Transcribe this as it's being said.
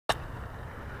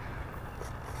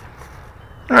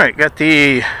Alright, got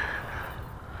the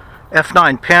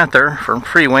F9 Panther from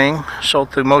Freewing,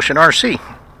 sold through Motion RC.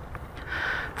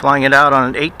 Flying it out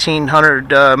on an 1800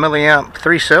 milliamp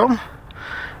 3-cell,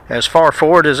 as far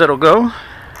forward as it'll go.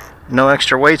 No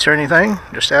extra weights or anything,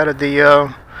 just added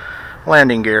the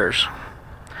landing gears.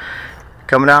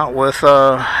 Coming out with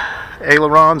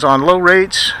ailerons on low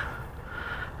rates,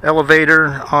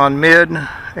 elevator on mid,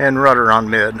 and rudder on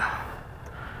mid.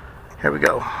 Here we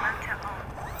go.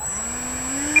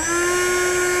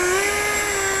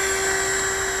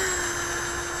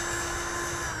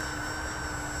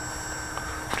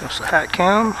 Just the hat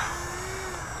cam.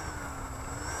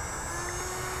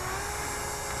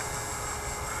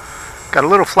 Got a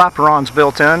little flaperons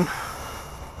built in.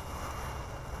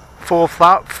 Full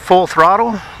throttle.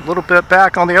 A little bit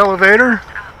back on the elevator.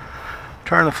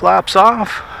 Turn the flaps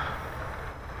off.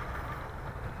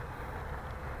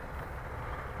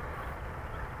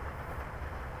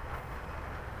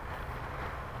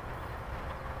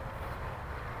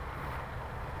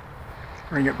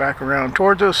 Bring it back around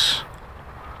towards us.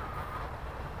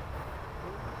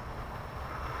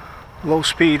 Low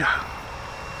speed,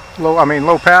 low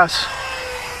pass.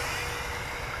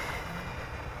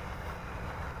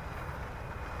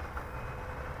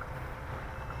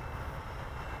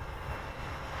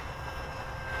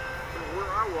 Where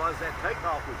I was, that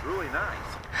takeoff was really nice.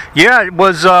 Yeah, it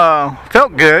was,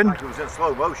 felt good. Like it was in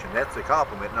slow motion. That's a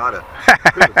compliment, not a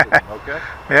criticism, okay?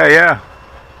 Yeah.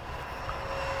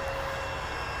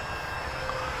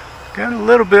 Got a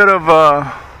little bit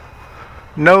of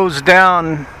nose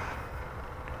down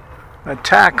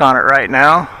attack on it right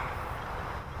now.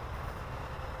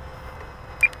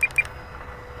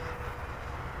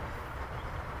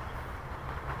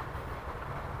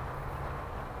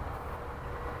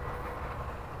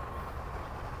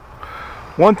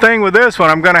 One thing with this one,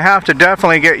 I'm going to have to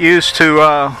definitely get used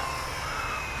to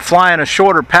flying a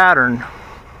shorter pattern,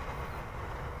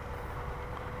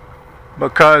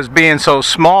 because being so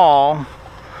small,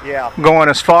 yeah, going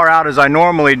as far out as I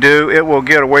normally do, it will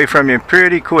get away from you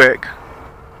pretty quick.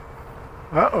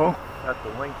 Uh-oh. Got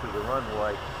the length of the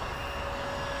runway.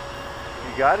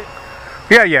 You got it?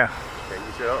 Yeah. Okay,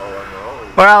 you said,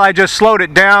 uh-oh. Well, I just slowed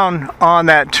it down on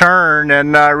that turn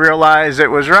and realized it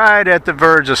was right at the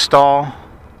verge of stall.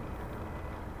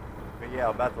 But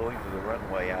yeah, about the length of the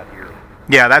runway out here.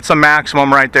 Yeah, that's the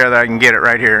maximum right there that I can get it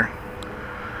right here.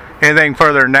 Anything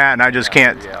further than that, and I just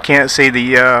can't see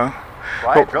the... Well,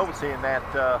 I had trouble seeing that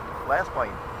last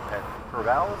plane at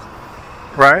Corvallis.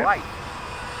 Right. Light.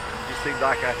 It just seemed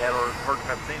like I had a hard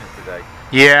time seeing it today.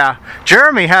 Yeah.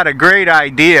 Jeremy had a great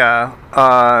idea.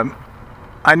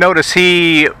 I noticed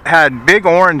he had big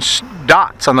orange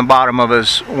dots on the bottom of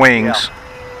his wings. Yeah.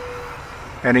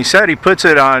 And he said he puts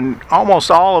it on almost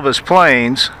all of his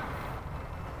planes.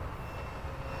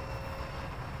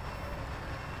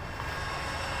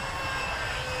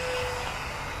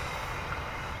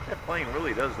 That plane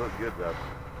really does look good, though.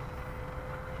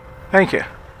 Thank you.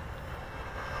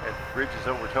 That Bridges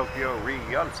over Tokyo,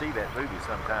 you ought to see that movie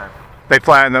sometime. They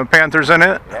fly the Panthers in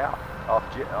it? Yeah, off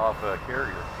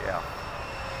Carrier, yeah.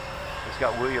 It's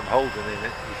got William Holden in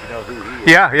it, if you know who he is.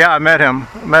 Yeah, I met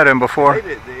him before.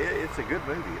 It's a good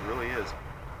movie, it really is.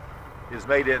 It was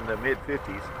made in the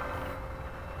mid-50s,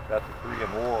 about the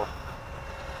Korean War.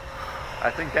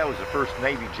 I think that was the first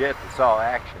Navy jet that saw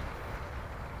action.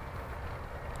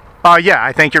 Yeah,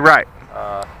 I think you're right.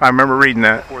 I remember reading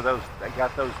that. Before they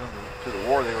got those into the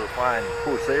war, they were flying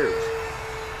Corsairs.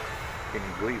 Can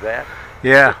you believe that?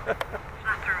 Yeah.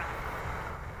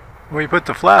 When you put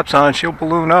the flaps on, she'll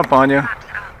balloon up on you.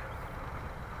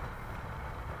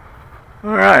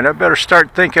 Alright, I better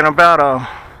start thinking about a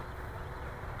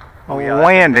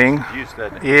landing.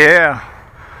 Yeah.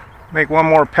 Make one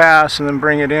more pass and then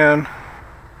bring it in.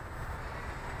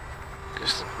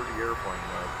 Just a pretty airplane,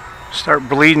 though. Start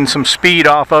bleeding some speed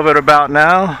off of it about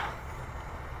now.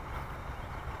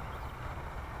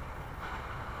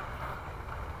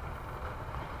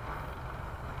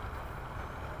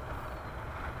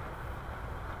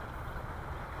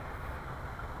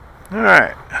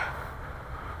 Alright.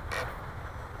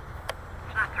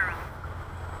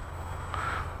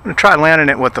 I'm going to try landing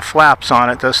it with the flaps on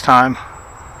it this time.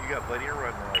 You got plenty of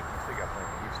runway. You still got plenty.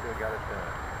 You still got it done.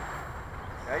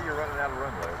 Now you're running out of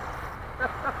runway.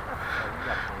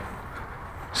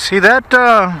 See that